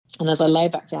And as I lay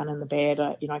back down in the bed,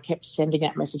 I kept sending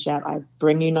that message out. I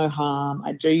bring you no harm.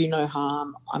 I do you no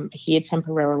harm. I'm here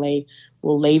temporarily.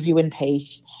 We'll leave you in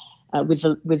peace. With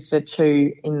the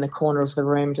two in the corner of the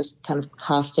room just kind of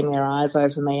casting their eyes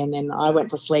over me. And then I went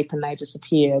to sleep and they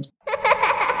disappeared.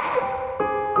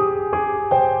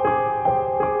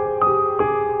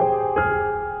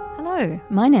 Hello,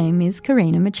 my name is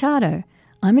Karina Machado.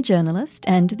 I'm a journalist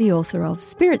and the author of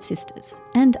Spirit Sisters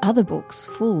and other books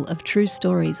full of true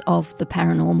stories of the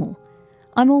paranormal.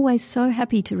 I'm always so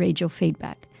happy to read your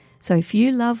feedback. So if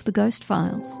you love the Ghost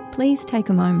Files, please take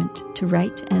a moment to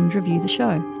rate and review the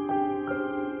show.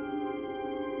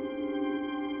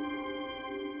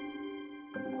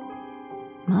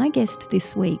 My guest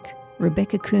this week,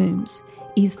 Rebecca Coombs,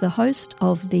 is the host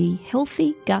of the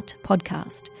Healthy Gut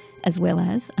podcast, as well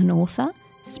as an author,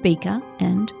 speaker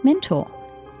and mentor.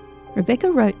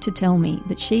 Rebecca wrote to tell me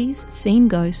that she's seen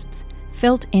ghosts,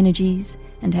 felt energies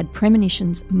and had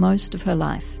premonitions most of her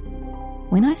life.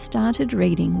 When I started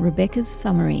reading Rebecca's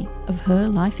summary of her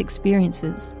life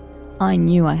experiences, I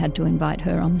knew I had to invite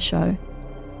her on the show.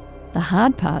 The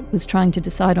hard part was trying to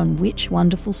decide on which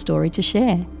wonderful story to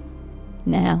share.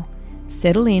 Now,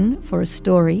 settle in for a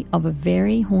story of a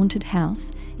very haunted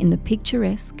house in the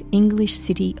picturesque English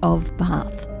city of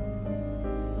Bath.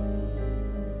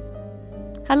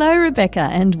 Hello, Rebecca,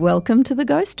 and welcome to the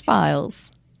Ghost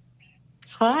Files.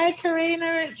 Hi,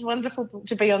 Karina. It's wonderful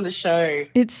to be on the show.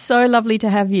 It's so lovely to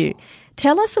have you.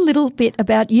 Tell us a little bit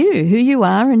about you, who you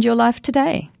are and your life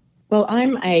today. Well,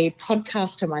 I'm a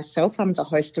podcaster myself. I'm the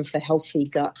host of the Healthy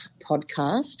Gut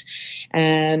podcast.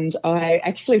 And I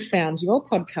actually found your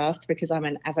podcast because I'm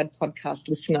an avid podcast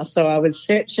listener. So I was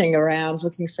searching around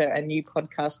looking for a new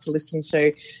podcast to listen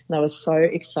to. And I was so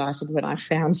excited when I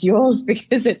found yours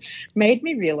because it made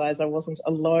me realise I wasn't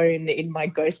alone in my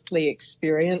ghostly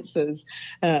experiences.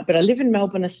 But I live in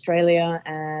Melbourne, Australia,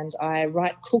 and I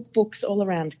write cookbooks all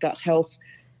around gut health.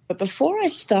 But before I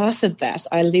started that,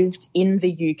 I lived in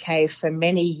the UK for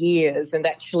many years, and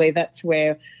actually that's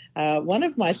where one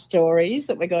of my stories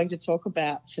that we're going to talk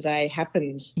about today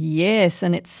happened. Yes,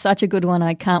 and it's such a good one.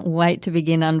 I can't wait to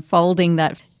begin unfolding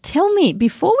that. Tell me,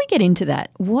 before we get into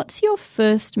that, what's your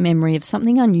first memory of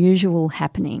something unusual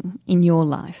happening in your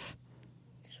life?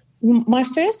 My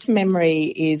first memory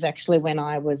is actually when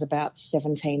I was about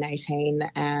 17, 18,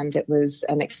 and it was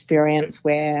an experience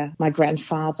where my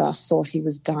grandfather thought he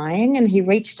was dying, and he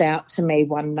reached out to me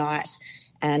one night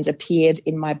and appeared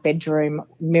in my bedroom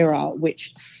mirror,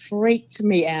 which freaked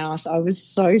me out. I was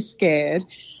so scared.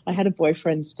 I had a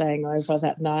boyfriend staying over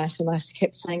that night, and I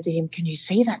kept saying to him, "Can you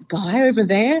see that guy over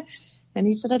there?" And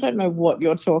he said, "I don't know what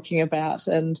you're talking about."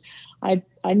 And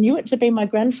I knew it to be my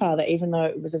grandfather, even though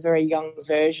it was a very young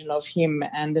version of him.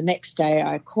 And the next day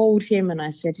I called him and I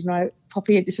said,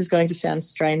 "Poppy, this is going to sound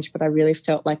strange, but I really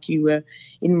felt like you were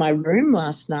in my room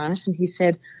last night." And he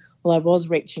said, "Well, I was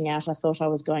reaching out. I thought I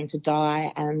was going to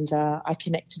die, and I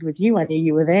connected with you. I knew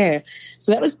you were there."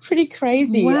 So that was pretty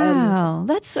crazy. Wow,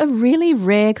 that's a really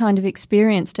rare kind of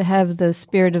experience to have the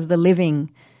spirit of the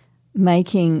living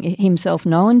making himself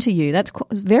known to you. That's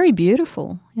very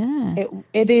beautiful. Yeah,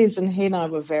 it is, and he and I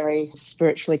were very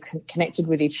spiritually connected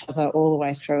with each other all the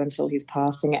way through until his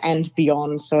passing and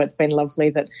beyond. So it's been lovely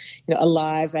that,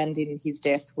 alive and in his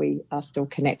death, we are still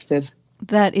connected.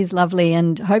 That is lovely,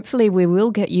 and hopefully we will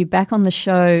get you back on the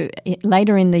show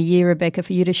later in the year, Rebecca,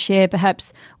 for you to share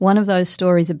perhaps one of those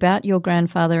stories about your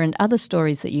grandfather and other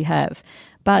stories that you have.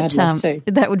 But I'd love to.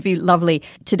 That would be lovely.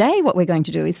 Today what we're going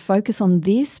to do is focus on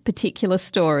this particular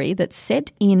story that's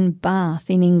set in Bath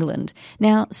in England.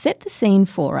 Now, set the scene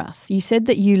for us. You said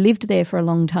that you lived there for a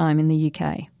long time in the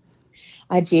UK.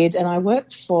 I did, and I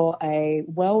worked for a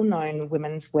well-known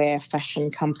women's wear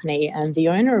fashion company, and the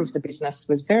owner of the business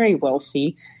was very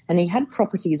wealthy, and he had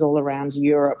properties all around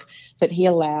Europe that he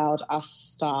allowed us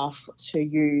staff to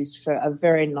use for a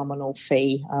very nominal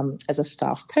fee as a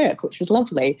staff perk, which was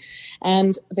lovely.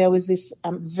 And there was this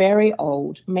very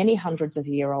old, many hundreds of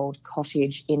year old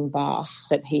cottage in Bath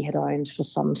that he had owned for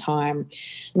some time.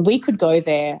 And we could go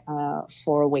there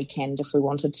for a weekend if we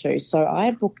wanted to. So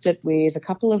I booked it with a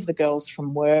couple of the girls from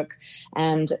work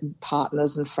and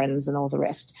partners and friends and all the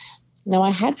rest. Now, I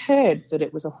had heard that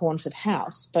it was a haunted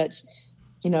house, but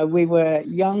we were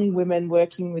young women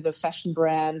working with a fashion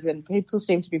brand and people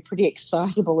seemed to be pretty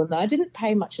excitable, and I didn't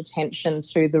pay much attention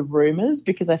to the rumours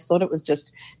because I thought it was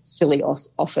just silly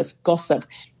office gossip.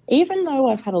 Even though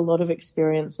I've had a lot of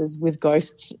experiences with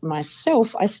ghosts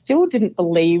myself, I still didn't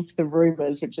believe the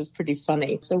rumours, which is pretty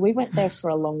funny. So we went there for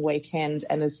a long weekend,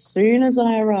 and as soon as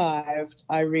I arrived,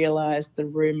 I realised the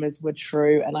rumours were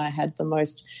true, and I had the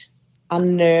most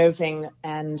unnerving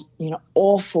and,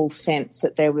 awful sense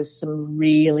that there was some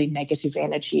really negative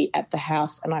energy at the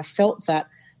house. And I felt that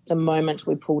the moment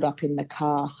we pulled up in the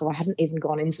car. So I hadn't even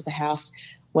gone into the house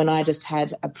when I just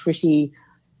had a pretty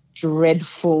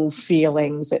dreadful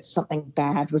feeling that something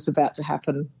bad was about to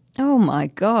happen. Oh, my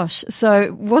gosh.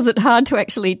 So was it hard to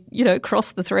actually,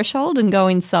 cross the threshold and go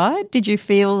inside? Did you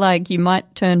feel like you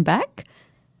might turn back?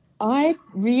 I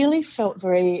really felt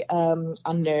very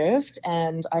unnerved,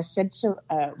 and I said to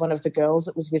one of the girls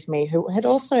that was with me, who had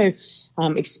also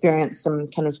experienced some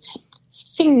kind of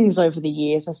things over the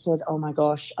years, I said, "Oh my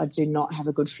gosh, I do not have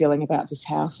a good feeling about this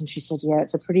house." And she said, "Yeah,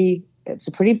 it's a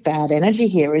pretty bad energy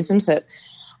here, isn't it?"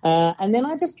 And then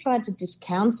I just tried to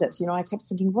discount it. I kept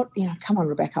thinking, come on,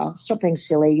 Rebecca, stop being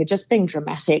silly. You're just being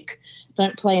dramatic.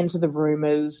 Don't play into the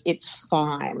rumours. It's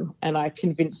fine. And I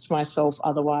convinced myself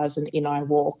otherwise, and in I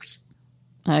walked.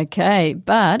 Okay,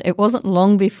 but it wasn't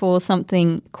long before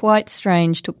something quite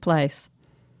strange took place.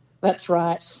 That's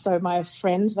right. So my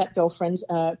friend, that girlfriend,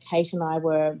 Kate, and I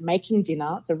were making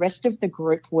dinner. The rest of the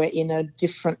group were in a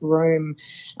different room.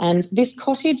 And this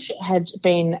cottage had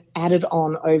been added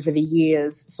on over the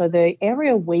years. So the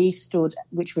area we stood,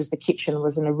 which was the kitchen,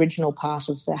 was an original part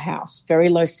of the house. Very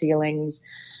low ceilings.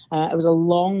 It was a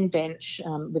long bench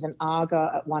with an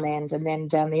Aga at one end, and then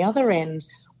down the other end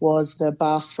was the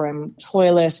bathroom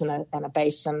toilet and a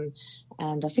basin,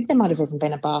 and I think there might have even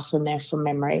been a bathroom there from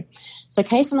memory. So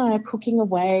Kate and I are cooking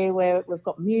away. We've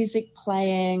got music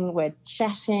playing, we're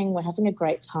chatting, we're having a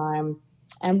great time,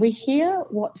 and we hear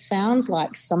what sounds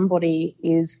like somebody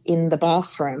is in the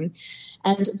bathroom,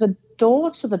 and the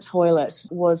door to the toilet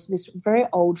was this very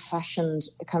old-fashioned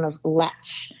kind of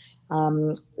latch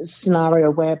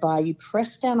scenario whereby you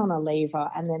press down on a lever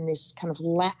and then this kind of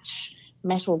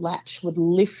metal latch would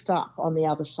lift up on the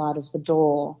other side of the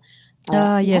door.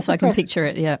 Yes, I can picture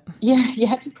it, yeah. Yeah, you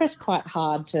had to press quite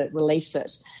hard to release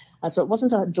it. So it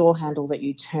wasn't a door handle that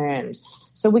you turned.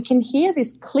 So we can hear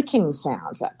this clicking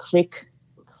sound, like click,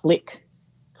 click,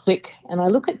 click. And I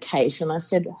look at Kate and I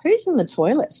said, "Who's in the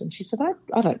toilet?" And she said,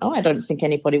 I don't know. I don't think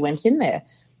anybody went in there.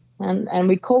 And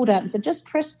we called out and said, "Just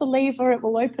press the lever, it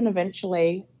will open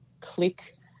eventually."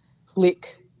 Click,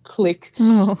 click, click.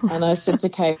 Oh. And I said to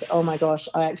Kate, "Oh my gosh,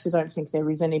 I actually don't think there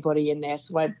is anybody in there."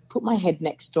 So I put my head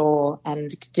next door and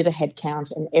did a head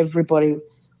count, and everybody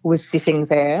was sitting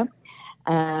there.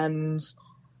 And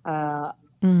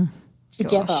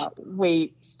together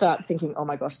we start thinking, "Oh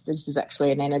my gosh, this is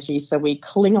actually an energy." So we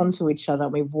cling onto each other.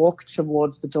 We walk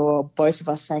towards the door, both of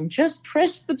us saying, "Just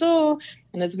press the door."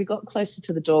 And as we got closer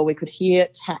to the door, we could hear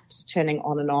taps turning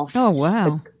on and off. Oh,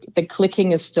 wow. The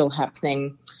clicking is still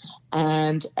happening.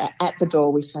 And at the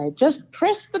door we say, "Just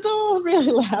press the door,"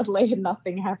 really loudly, and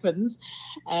nothing happens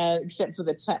except for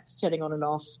the taps turning on and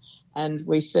off. And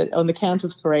we said, on the count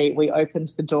of 3, we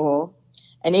opened the door.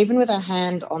 And even with our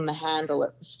hand on the handle,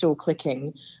 it's still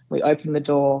clicking. We open the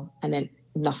door and then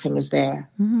nothing is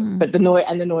there. Mm. But the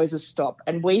noises stop.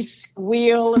 And we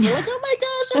squeal and we're like, "Oh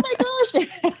my gosh."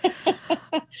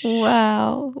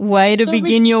 Wow. Way to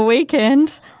begin your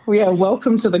weekend. We are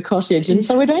welcome to the cottage. And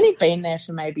so we'd only been there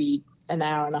for maybe an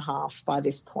hour and a half by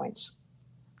this point.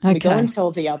 Okay. We go and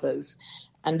tell the others.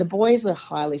 And the boys are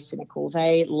highly cynical.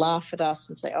 They laugh at us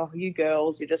and say, "Oh, you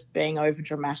girls, you're just being over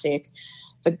dramatic."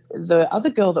 The other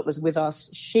girl that was with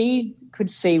us, she could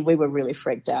see we were really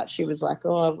freaked out. She was like,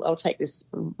 "Oh, I'll take this,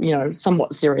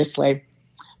 somewhat seriously."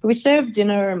 But we served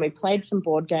dinner and we played some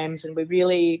board games and we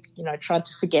really, tried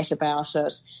to forget about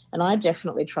it. And I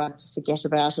definitely tried to forget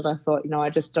about it. I thought, I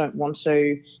just don't want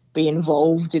to be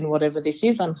involved in whatever this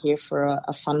is. I'm here for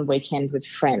a fun weekend with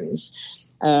friends.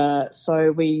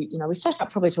 So we sat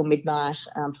up probably till midnight,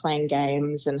 playing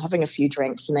games and having a few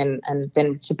drinks, and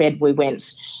then to bed we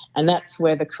went. And that's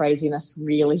where the craziness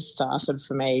really started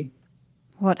for me.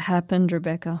 What happened,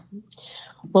 Rebecca?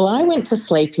 Well, I went to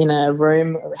sleep in a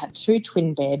room. It had 2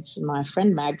 twin beds. My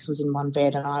friend Mags was in one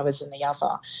bed and I was in the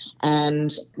other.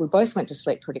 And we both went to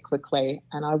sleep pretty quickly.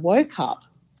 And I woke up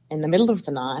in the middle of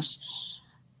the night,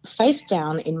 face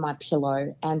down in my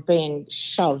pillow and being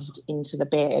shoved into the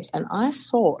bed. And I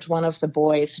thought one of the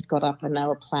boys had got up and they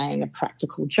were playing a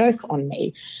practical joke on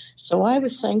me. So I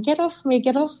was saying, "Get off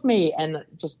me," and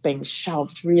just being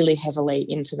shoved really heavily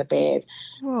into the bed.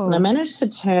 Whoa. And I managed to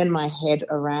turn my head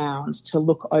around to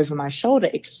look over my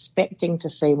shoulder, expecting to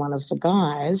see one of the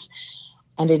guys.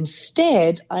 And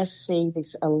instead, I see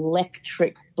this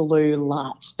electric blue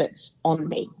light that's on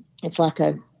me. It's like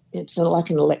an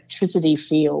electricity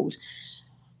field.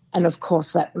 And, of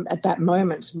course, that at that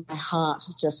moment, my heart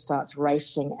just starts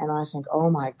racing and I think, oh,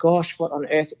 my gosh, what on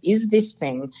earth is this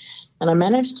thing? And I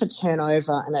managed to turn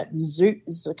over and it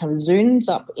kind of zooms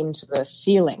up into the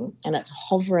ceiling and it's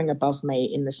hovering above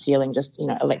me in the ceiling, just,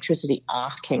 electricity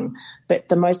arcing. But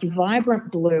the most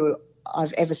vibrant blue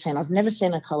I've ever seen. I've never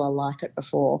seen a colour like it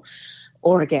before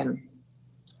or again.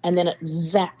 And then it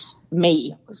zaps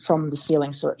me from the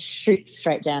ceiling, so it shoots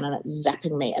straight down and it's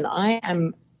zapping me. And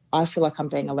I feel like I'm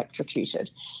being electrocuted.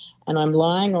 And I'm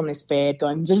lying on this bed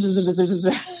going, freaking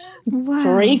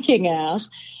out.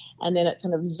 And then it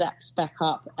kind of zaps back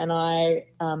up. And I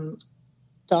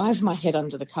dive my head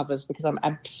under the covers because I'm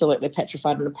absolutely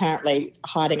petrified. And apparently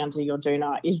hiding under your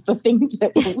doona is the thing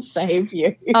that will save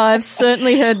you. I've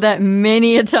certainly heard that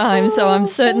many a time. So I'm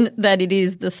certain that it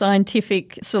is the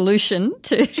scientific solution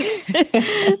to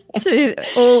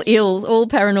all ills, all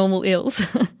paranormal ills.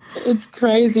 It's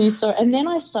crazy. And then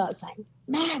I start saying,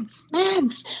 Mags,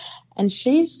 and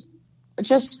she's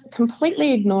just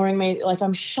completely ignoring me. Like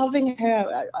I'm shoving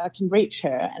her, I can reach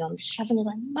her, and I'm shoving her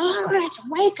like, Margaret,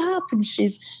 wake up. And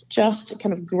she's just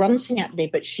kind of grunting at me,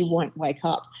 but she won't wake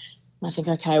up. And I think,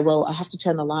 okay, well, I have to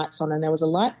turn the lights on. And there was a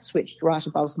light switched right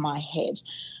above my head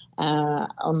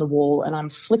on the wall, and I'm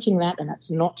flicking that and it's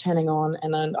not turning on.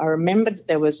 And then I remembered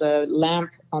there was a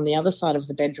lamp on the other side of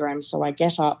the bedroom, so I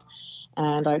get up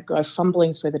and I go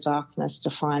fumbling through the darkness to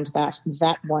find that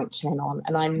won't turn on.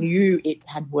 And I knew it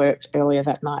had worked earlier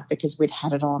that night because we'd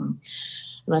had it on.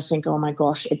 And I think, oh, my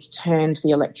gosh, it's turned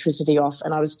the electricity off.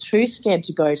 And I was too scared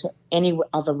to go to any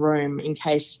other room in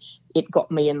case it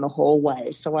got me in the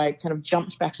hallway. So I kind of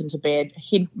jumped back into bed,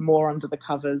 hid more under the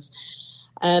covers.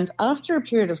 And after a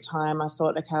period of time, I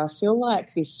thought, okay, I feel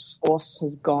like this force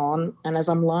has gone. And as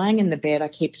I'm lying in the bed, I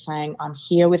keep saying, I'm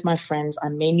here with my friends. I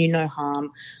mean you no harm.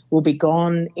 We'll be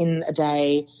gone in a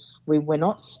day. We're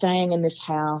not staying in this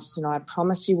house. I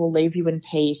promise you we'll leave you in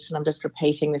peace. And I'm just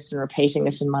repeating this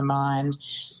in my mind.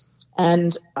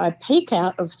 And I peek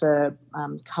out of the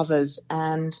covers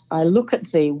and I look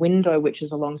at the window, which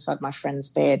is alongside my friend's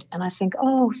bed. And I think,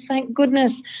 oh, thank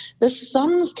goodness, the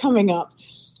sun's coming up.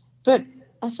 But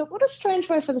I thought, what a strange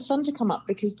way for the sun to come up,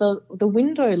 because the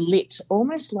window lit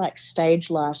almost like stage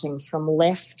lighting from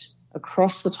left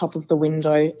across the top of the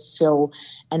window sill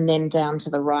and then down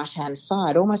to the right-hand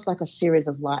side, almost like a series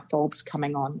of light bulbs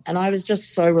coming on. And I was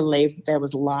just so relieved that there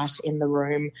was light in the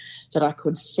room, that I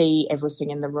could see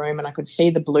everything in the room and I could see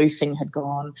the blue thing had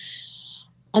gone.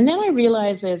 And then I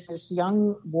realised there's this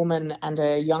young woman and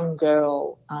a young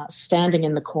girl standing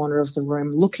in the corner of the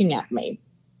room looking at me.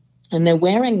 And they're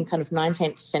wearing kind of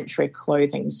 19th century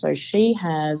clothing. So she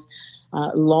has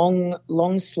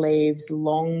long sleeves,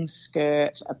 long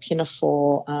skirt, a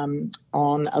pinafore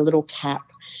on, a little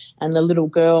cap, and the little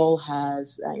girl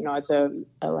has,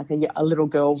 a little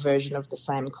girl version of the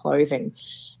same clothing.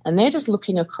 And they're just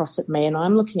looking across at me, and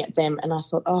I'm looking at them, and I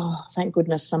thought, oh, thank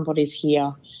goodness somebody's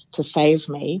here to save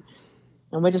me.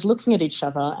 And we're just looking at each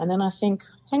other, and then I think,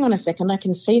 hang on a second, I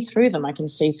can see through them. I can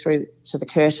see through to the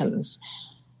curtains.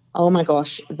 Oh, my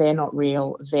gosh, they're not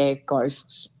real. They're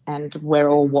ghosts, and we're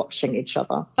all watching each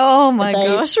other. Oh, my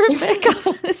gosh,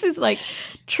 Rebecca. This is like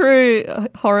true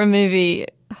horror movie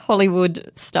Hollywood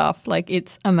stuff. Like,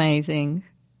 it's amazing.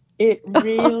 It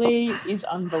really is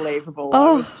unbelievable.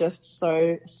 I was just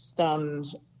so stunned.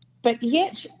 But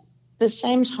yet, at the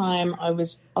same time, I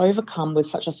was overcome with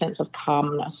such a sense of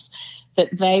calmness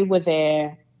that they were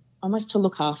there almost to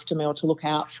look after me or to look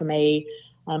out for me.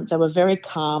 They were very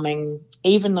calming,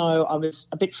 even though I was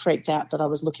a bit freaked out that I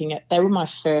was looking at. They were my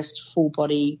first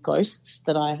full-body ghosts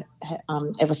that I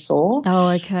ever saw. Oh,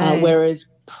 okay. Whereas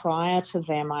prior to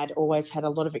them, I'd always had a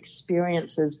lot of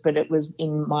experiences, but it was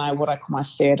in what I call my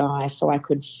third eye, so I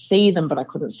could see them, but I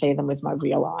couldn't see them with my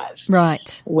real eyes.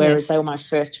 Right. Whereas they were my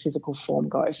first physical form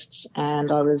ghosts, and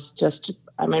I was just,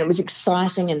 it was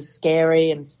exciting and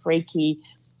scary and freaky.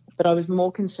 But I was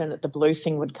more concerned that the blue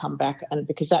thing would come back, and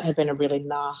because that had been a really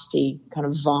nasty kind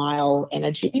of vile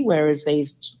energy, whereas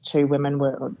these two women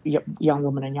were, young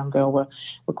woman and young girl, were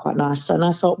quite nice. And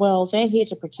I thought, well, they're here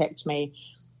to protect me.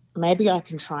 Maybe I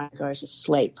can try and go to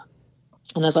sleep.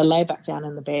 And as I lay back down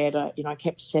in the bed, I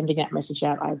kept sending that message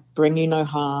out. I bring you no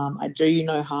harm. I do you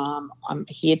no harm. I'm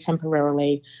here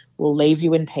temporarily. We'll leave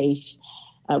you in peace.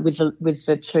 With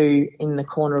the two in the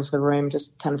corner of the room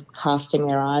just kind of casting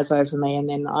their eyes over me, and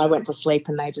then I went to sleep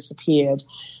and they disappeared.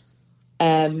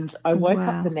 And I woke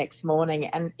up the next morning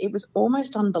and it was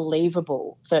almost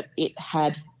unbelievable that it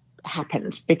had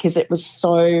happened, because it was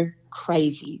so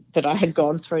crazy that I had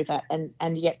gone through that,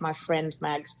 and yet my friend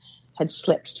Mags Mm. had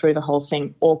slept through the whole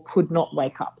thing or could not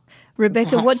wake up. Rebecca,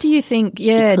 Perhaps what do you think?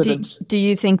 Yeah, do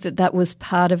you think that was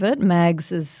part of it?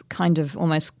 Mags's kind of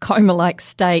almost coma-like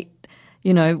state,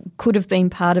 could have been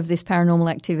part of this paranormal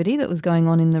activity that was going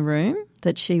on in the room?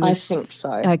 That she was. I think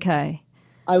so. Okay.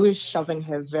 I was shoving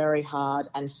her very hard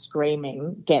and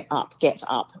screaming, "Get up, get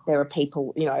up. There are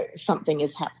people, something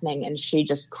is happening," and she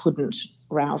just couldn't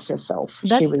rouse herself.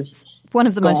 She was one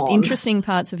of the gone. most interesting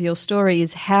parts of your story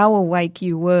is how awake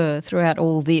you were throughout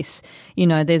all this.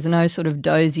 There's no sort of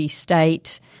dozy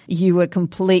state. You were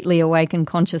completely awake and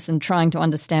conscious and trying to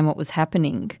understand what was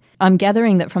happening. I'm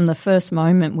gathering that from the first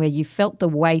moment where you felt the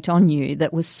weight on you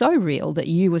that was so real that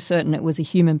you were certain it was a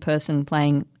human person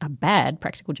playing a bad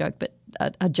practical joke, but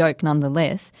a joke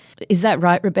nonetheless. Is that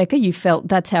right, Rebecca? You felt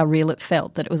that's how real it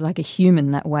felt, that it was like a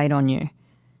human that weighed on you?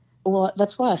 Well,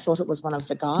 that's why I thought it was one of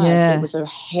the guys. Yeah. It was a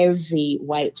heavy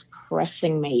weight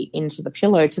pressing me into the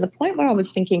pillow to the point where I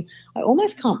was thinking I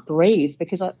almost can't breathe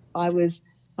because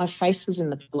my face was in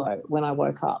the pillow when I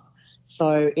woke up.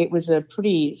 So it was a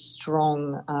pretty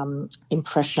strong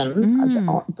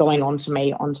impression going onto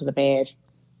me onto the bed.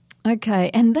 Okay,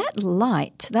 and that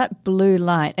light, that blue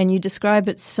light, and you describe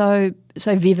it so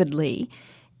vividly.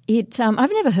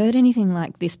 I've never heard anything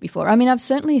like this before. I mean, I've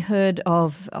certainly heard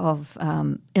of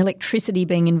electricity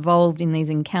being involved in these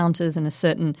encounters and a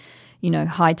certain,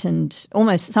 heightened,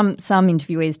 almost some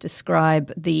interviewees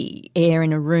describe the air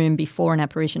in a room before an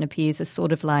apparition appears as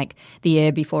sort of like the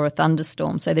air before a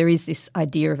thunderstorm. So there is this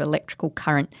idea of electrical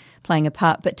current playing a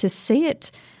part. But to see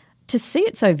it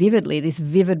so vividly, this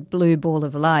vivid blue ball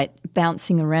of light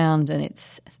bouncing around and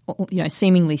it's,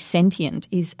 seemingly sentient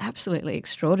is absolutely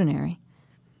extraordinary.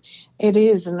 It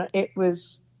is, and it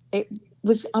was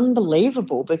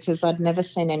unbelievable because I'd never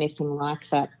seen anything like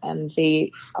that. And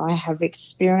I have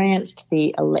experienced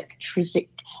the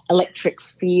electric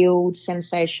field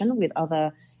sensation with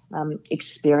other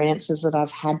experiences that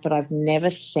I've had, but I've never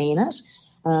seen it.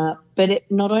 But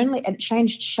it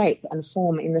changed shape and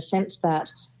form in the sense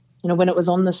that, when it was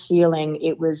on the ceiling,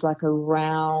 it was like a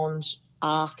round,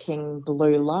 arcing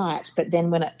blue light. But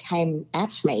then when it came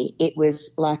at me, it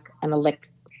was like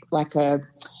a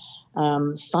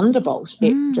thunderbolt.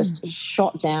 It just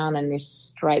shot down in this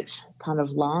straight kind of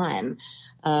line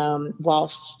while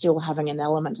still having an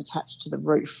element attached to the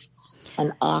roof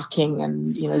and arcing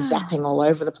and, zapping all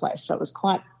over the place. So it was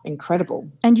quite incredible.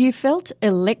 And you felt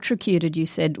electrocuted, you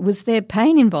said. Was there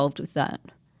pain involved with that?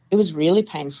 It was really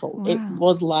painful. Wow. It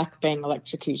was like being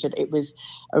electrocuted. It was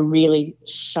a really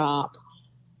sharp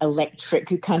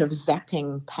electric kind of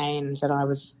zapping pain that I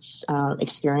was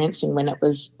experiencing when it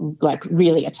was like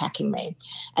really attacking me.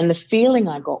 And the feeling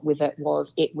I got with it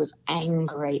was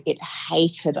angry. It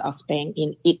hated us being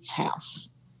in its house.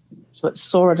 So it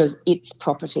saw it as its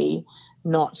property,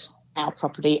 not our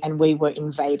property, and we were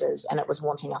invaders and it was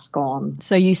wanting us gone.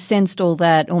 So you sensed all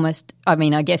that almost,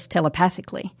 I guess,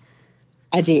 telepathically.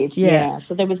 I did, yeah.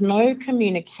 So there was no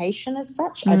communication as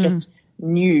such. I just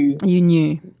knew. You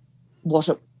knew what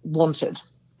it wanted.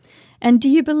 And do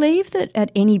you believe that at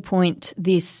any point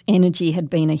this energy had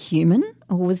been a human,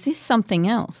 or was this something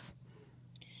else?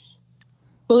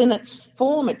 Well, in its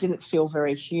form, it didn't feel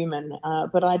very human,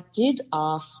 but I did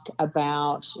ask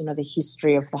about, the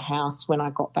history of the house when I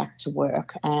got back to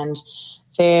work, and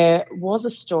there was a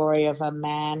story of a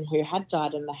man who had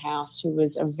died in the house who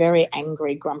was a very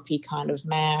angry, grumpy kind of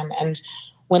man, and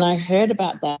when I heard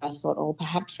about that, I thought, oh,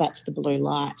 perhaps that's the blue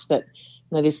light that,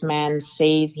 this man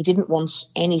sees. He didn't want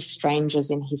any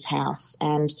strangers in his house.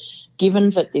 And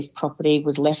given that this property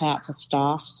was let out to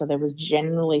staff, so there was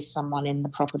generally someone in the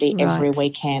property every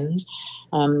weekend,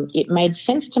 it made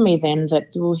sense to me then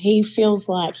that, he feels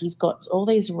like he's got all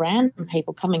these random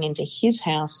people coming into his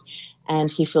house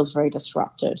and he feels very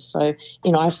disrupted. So,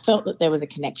 I felt that there was a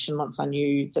connection once I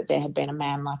knew that there had been a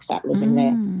man like that living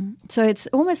there. So it's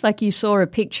almost like you saw a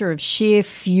picture of sheer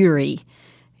fury,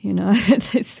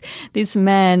 this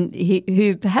man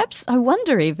who perhaps, I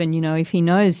wonder even, if he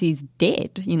knows he's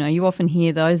dead. You often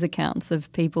hear those accounts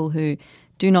of people who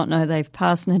do not know they've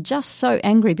passed and are just so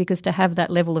angry because to have that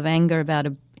level of anger about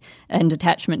and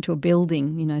attachment to a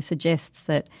building, suggests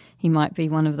that he might be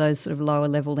one of those sort of lower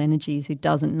level energies who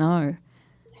doesn't know.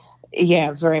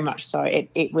 Yeah, very much so.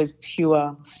 It was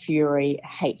pure fury,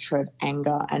 hatred,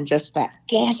 anger, and just that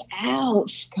get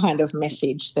out kind of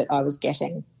message that I was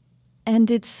getting.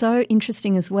 And it's so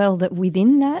interesting as well that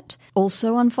within that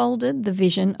also unfolded the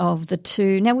vision of the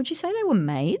two. Now, would you say they were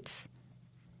maids?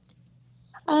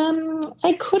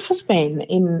 They could have been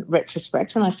in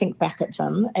retrospect when I think back at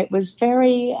them. It was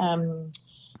very,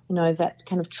 that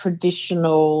kind of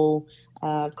traditional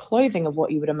clothing of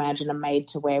what you would imagine a maid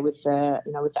to wear, with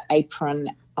the apron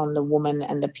on the woman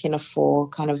and the pinafore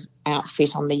kind of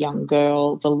outfit on the young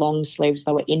girl, the long sleeves.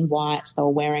 They were in white. They were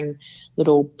wearing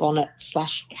little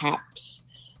bonnet/caps.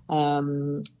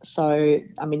 So,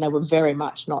 I mean, they were very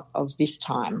much not of this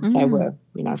time. They were,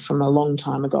 from a long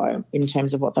time ago in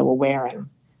terms of what they were wearing.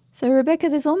 So, Rebecca,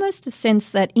 there's almost a sense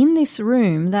that in this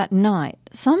room that night,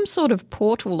 some sort of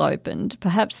portal opened,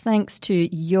 perhaps thanks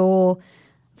to your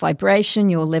vibration,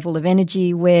 your level of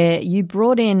energy, where you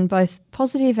brought in both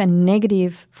positive and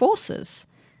negative forces.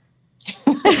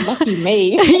 Lucky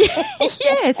me.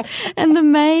 Yes. And the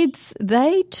maids,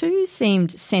 they too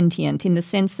seemed sentient in the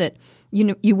sense that,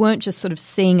 you weren't just sort of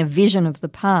seeing a vision of the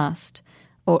past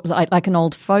or like an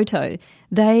old photo.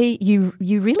 You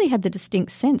really had the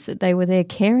distinct sense that they were there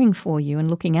caring for you and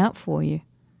looking out for you.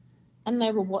 And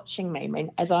they were watching me. I mean,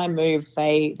 as I moved,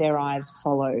 their eyes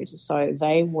followed. So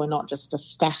they were not just a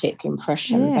static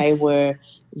impression. Yes. They were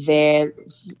there,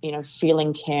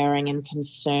 feeling caring and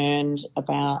concerned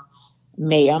about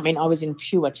me. I mean, I was in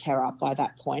pure terror by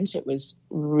that point. It was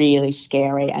really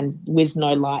scary, and with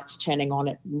no lights turning on,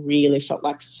 it really felt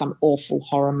like some awful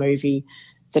horror movie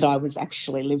that I was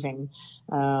actually living.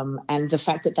 And the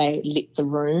fact that they lit the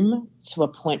room to a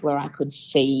point where I could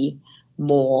see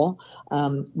more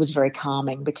was very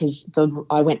calming, because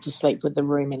I went to sleep with the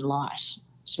room in light.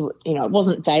 So, it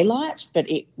wasn't daylight, but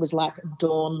it was like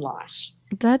dawn light.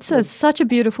 That's such a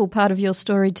beautiful part of your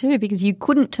story too, because you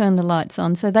couldn't turn the lights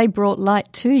on, so they brought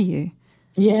light to you.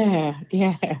 Yeah.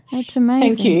 That's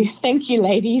amazing. Thank you,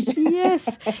 ladies. Yes.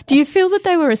 Do you feel that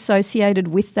they were associated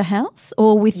with the house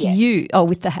or with you? Oh,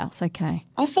 with the house, okay.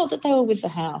 I felt that they were with the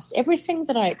house. Everything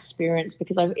that I experienced,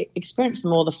 because I experienced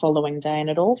more the following day, and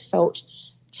it all felt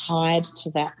tied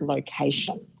to that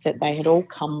location, that they had all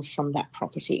come from that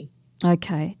property.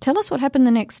 Okay. Tell us what happened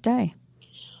the next day.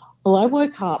 Well, I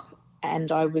woke up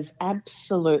and I was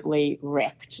absolutely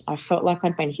wrecked. I felt like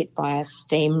I'd been hit by a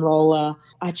steamroller.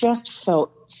 I just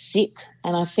felt sick,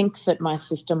 and I think that my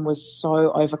system was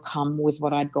so overcome with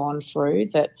what I'd gone through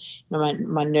that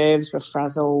my nerves were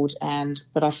frazzled,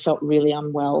 but I felt really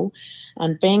unwell.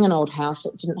 And being an old house,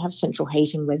 it didn't have central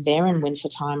heating. We're there in winter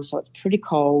time, so it's pretty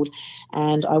cold.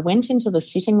 And I went into the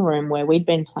sitting room where we'd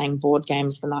been playing board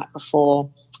games the night before,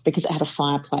 because it had a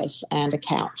fireplace and a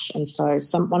couch. And so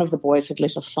one of the boys had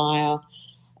lit a fire.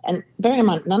 And bearing in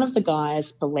mind, none of the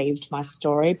guys believed my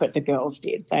story, but the girls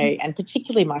did. And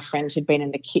particularly my friend who'd been in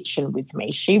the kitchen with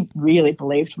me, she really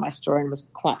believed my story and was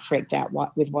quite freaked out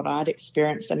with what I'd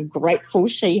experienced, and grateful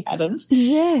she hadn't.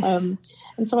 Yes.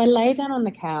 And so I lay down on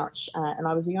the couch, and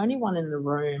I was the only one in the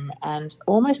room, and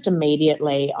almost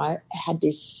immediately I had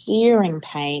this searing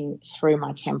pain through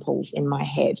my temples in my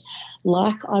head,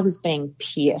 like I was being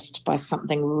pierced by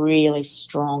something really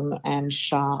strong and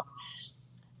sharp.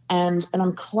 And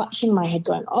I'm clutching my head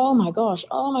going, oh, my gosh,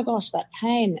 that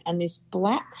pain. And this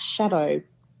black shadow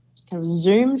kind of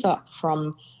zooms up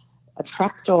from a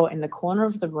trapdoor in the corner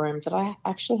of the room that I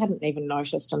actually hadn't even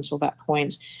noticed until that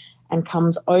point, and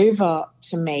comes over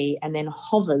to me and then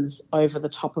hovers over the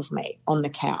top of me on the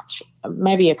couch,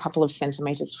 maybe a couple of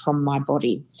centimetres from my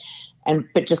body,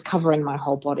 but just covering my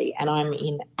whole body. And I'm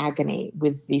in agony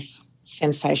with this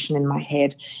sensation in my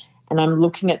head. And I'm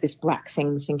looking at this black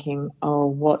thing thinking, oh,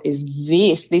 what is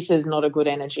this? This is not a good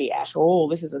energy at all.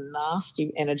 This is a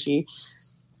nasty energy.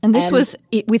 And this was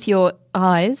it with your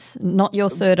eyes, not your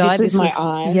third eye. This was my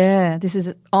eyes. Yeah, this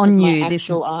is on you. This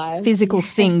eyes. Physical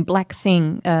Yes. thing, black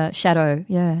thing, shadow.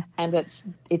 Yeah. And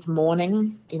it's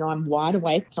morning. I'm wide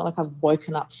awake. It's not like I've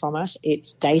woken up from it.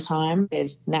 It's daytime.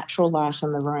 There's natural light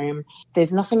in the room.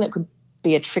 There's nothing that could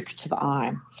be a trick to the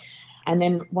eye. And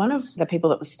then one of the people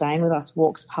that was staying with us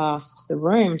walks past the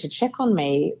room to check on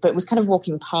me, but was kind of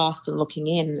walking past and looking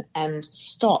in, and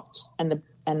stopped, and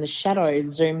the shadow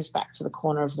zooms back to the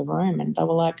corner of the room, and they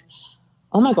were like,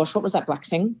 oh my gosh, what was that black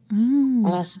thing? And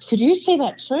I said, could you see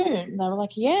that too? And they were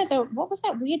like, yeah, what was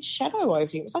that weird shadow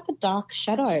over you? It was like a dark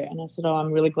shadow. And I said, oh,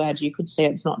 I'm really glad you could see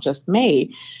it. It's not just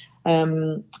me.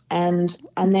 And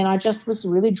then I just was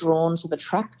really drawn to the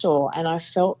trapdoor, and I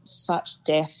felt such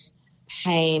death,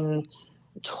 pain,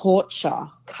 torture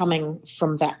coming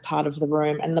from that part of the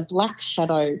room, and the black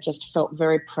shadow just felt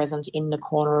very present in the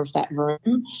corner of that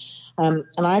room. And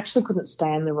I actually couldn't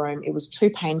stay in the room. It was too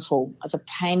painful. The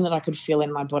pain that I could feel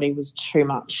in my body was too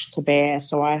much to bear,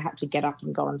 so I had to get up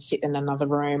and go and sit in another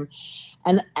room.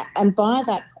 And by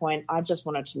that point, I just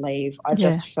wanted to leave. I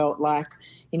just felt like,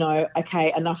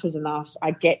 okay, enough is enough.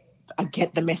 I get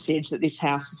the message that this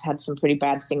house has had some pretty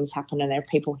bad things happen, and there are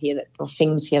people here or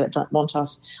things here that don't want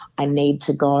us. I need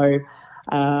to go.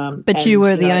 But you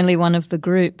were the only one of the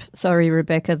group, sorry,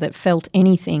 Rebecca, that felt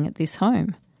anything at this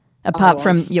home, apart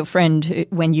from your friend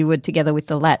when you were together with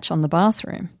the latch on the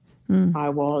bathroom. I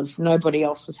was. Nobody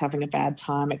else was having a bad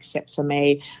time except for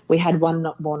me. We had one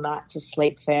more night to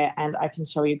sleep there, and I can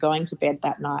tell you, going to bed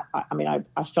that night,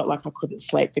 I felt like I couldn't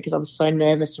sleep because I was so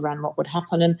nervous around what would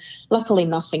happen, and luckily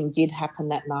nothing did happen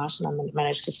that night, and I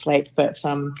managed to sleep. But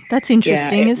that's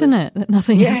interesting, isn't it? That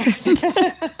nothing happened.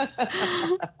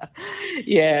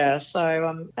 Yeah,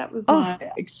 so that was my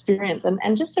experience.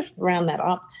 And just to round that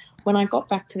up, when I got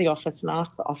back to the office and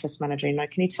asked the office manager,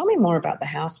 can you tell me more about the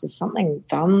house? Was something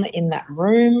done in that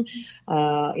room?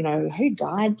 Who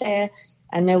died there?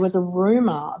 And there was a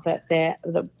rumour that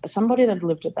somebody that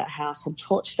lived at that house had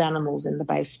tortured animals in the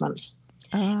basement.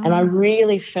 Oh. And I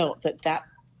really felt that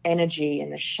energy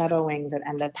and the shadowing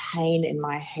and the pain in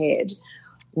my head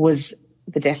was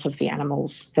the death of the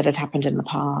animals that had happened in the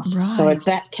past. Right. So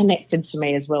that connected to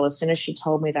me as well. As soon as she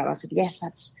told me that, I said, yes,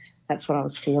 that's what I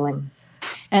was feeling.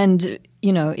 And,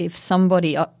 if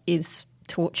somebody is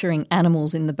torturing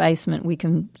animals in the basement, we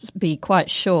can be quite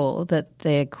sure that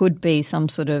there could be some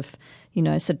sort of,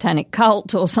 satanic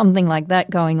cult or something like that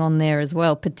going on there as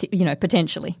well,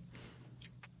 potentially.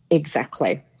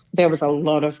 Exactly. There was a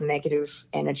lot of negative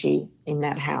energy in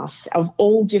that house of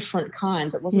all different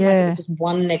kinds. It wasn't like it was just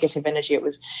one negative energy. It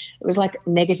was like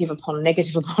negative upon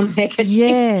negative upon negative.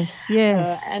 Yes.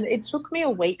 And it took me a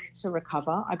week to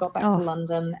recover. I got back to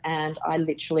London and I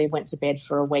literally went to bed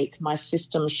for a week. My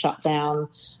system shut down.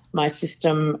 My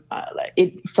system,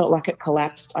 it felt like it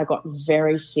collapsed. I got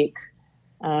very sick.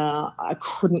 I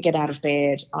couldn't get out of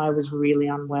bed. I was really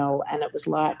unwell, and it was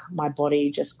like my body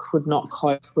just could not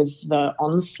cope with the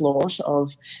onslaught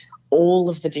of all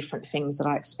of the different things that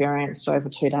I experienced over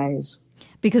 2 days.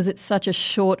 Because it's such a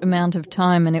short amount of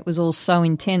time and it was all so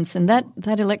intense. And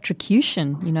that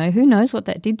electrocution, who knows what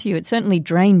that did to you? It certainly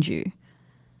drained you.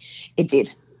 It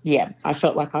did, yeah. I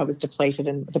felt like I was depleted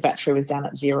and the battery was down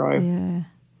at zero. Yeah.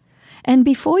 And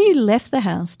before you left the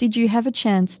house, did you have a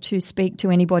chance to speak to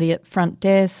anybody at front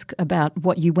desk about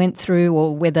what you went through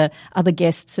or whether other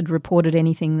guests had reported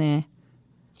anything there?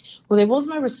 Well, there was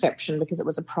no reception because it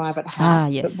was a private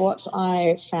house. Yes. But what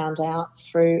I found out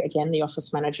through, again, the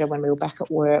office manager when we were back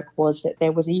at work was that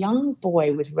there was a young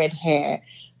boy with red hair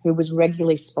who was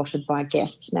regularly spotted by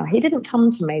guests. Now, he didn't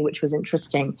come to me, which was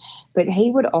interesting, but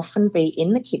he would often be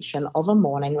in the kitchen of a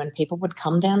morning when people would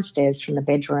come downstairs from the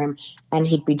bedroom and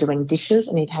he'd be doing dishes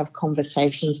and he'd have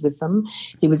conversations with them.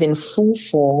 He was in full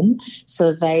form.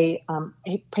 So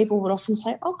people would often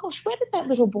say, oh, gosh, where did that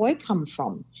little boy come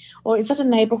from? Or is that a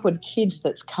neighbourhood kid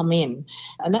that's come in?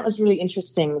 And that was really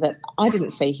interesting that I didn't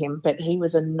see him, but he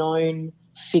was a known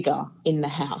figure in the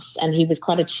house, and he was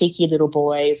quite a cheeky little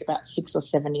boy. He was about 6 or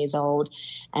 7 years old,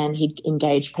 and he'd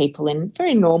engage people in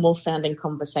very normal sounding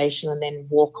conversation and then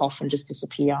walk off and just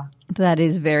disappear. That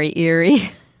is very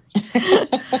eerie.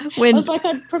 I was like,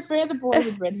 I'd prefer the boy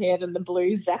with red hair than the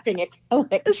blue zapping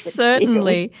electric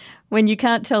Certainly. field. When you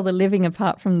can't tell the living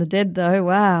apart from the dead, though,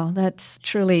 wow, that's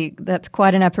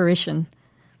quite an apparition.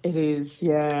 It is,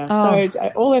 yeah. Oh.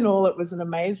 So all in all, it was an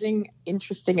amazing,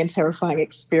 interesting and terrifying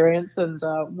experience, and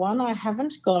one I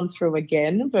haven't gone through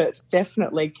again, but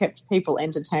definitely kept people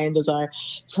entertained as I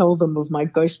tell them of my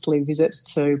ghostly visit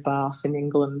to Bath in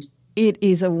England. It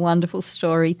is a wonderful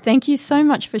story. Thank you so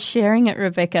much for sharing it,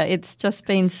 Rebecca. It's just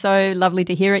been so lovely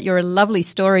to hear it. You're a lovely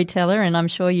storyteller, and I'm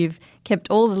sure you've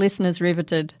kept all the listeners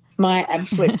riveted. My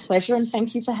absolute pleasure, and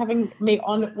thank you for having me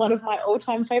on one of my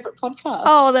all-time favourite podcasts.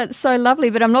 Oh, that's so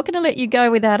lovely, but I'm not going to let you go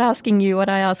without asking you what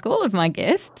I ask all of my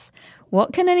guests.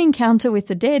 What can an encounter with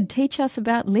the dead teach us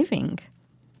about living?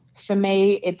 For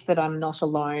me, it's that I'm not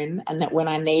alone, and that when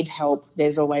I need help,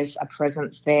 there's always a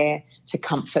presence there to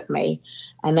comfort me,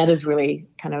 and that is really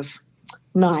kind of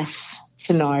nice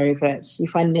to know that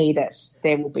if I need it,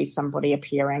 there will be somebody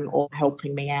appearing or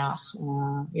helping me out,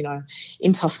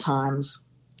 in tough times.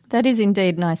 That is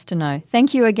indeed nice to know.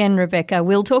 Thank you again, Rebecca.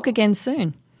 We'll talk again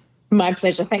soon. My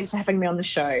pleasure. Thanks for having me on the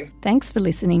show. Thanks for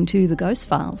listening to The Ghost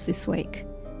Files this week.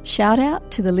 Shout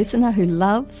out to the listener who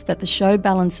loves that the show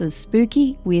balances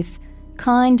spooky with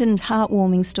kind and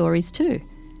heartwarming stories too.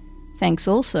 Thanks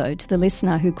also to the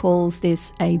listener who calls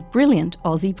this a brilliant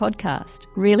Aussie podcast.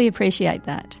 Really appreciate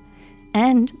that.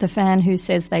 And the fan who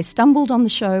says they stumbled on the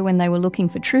show when they were looking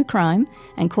for true crime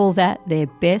and call that their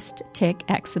best tech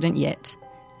accident yet.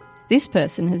 This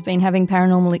person has been having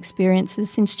paranormal experiences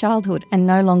since childhood and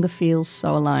no longer feels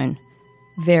so alone.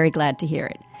 Very glad to hear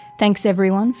it. Thanks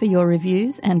everyone for your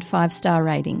reviews and 5-star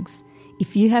ratings.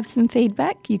 If you have some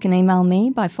feedback, you can email me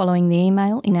by following the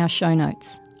email in our show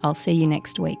notes. I'll see you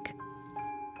next week.